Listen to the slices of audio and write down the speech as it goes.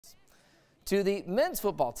To the men's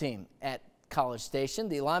football team at College Station,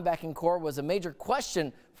 the linebacking core was a major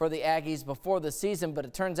question for the Aggies before the season, but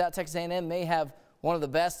it turns out Texas A&M may have one of the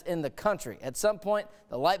best in the country. At some point,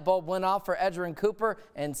 the light bulb went off for Edgerrin Cooper,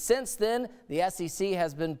 and since then, the SEC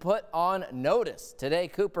has been put on notice. Today,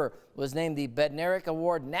 Cooper was named the Bednarik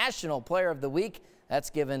Award National Player of the Week. That's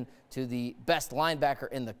given to the best linebacker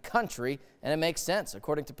in the country, and it makes sense.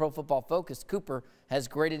 According to Pro Football Focus, Cooper has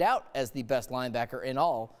graded out as the best linebacker in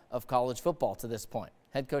all of college football to this point.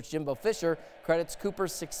 Head coach Jimbo Fisher credits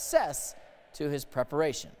Cooper's success to his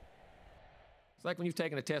preparation. It's like when you've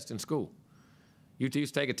taken a test in school. You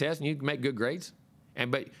used to take a test and you make good grades,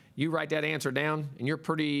 but you write that answer down and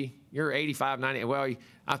you're 85, 90. Well,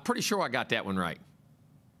 I'm pretty sure I got that one right.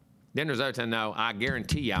 Then there's other time, no, I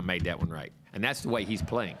guarantee you I made that one right. And that's the way he's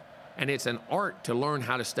playing. And it's an art to learn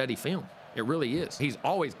how to study film. It really is. He's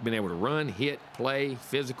always been able to run, hit, play,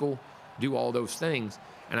 physical, do all those things.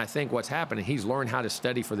 And I think what's happening, he's learned how to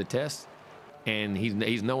study for the test, and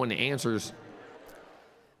he's knowing the answers.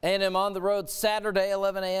 A&M on the road Saturday,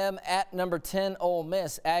 11 a.m. at number 10 Ole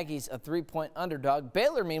Miss. Aggies a 3-point underdog.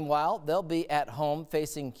 Baylor, meanwhile, they'll be at home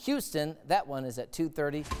facing Houston. That one is at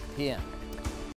 2:30 p.m.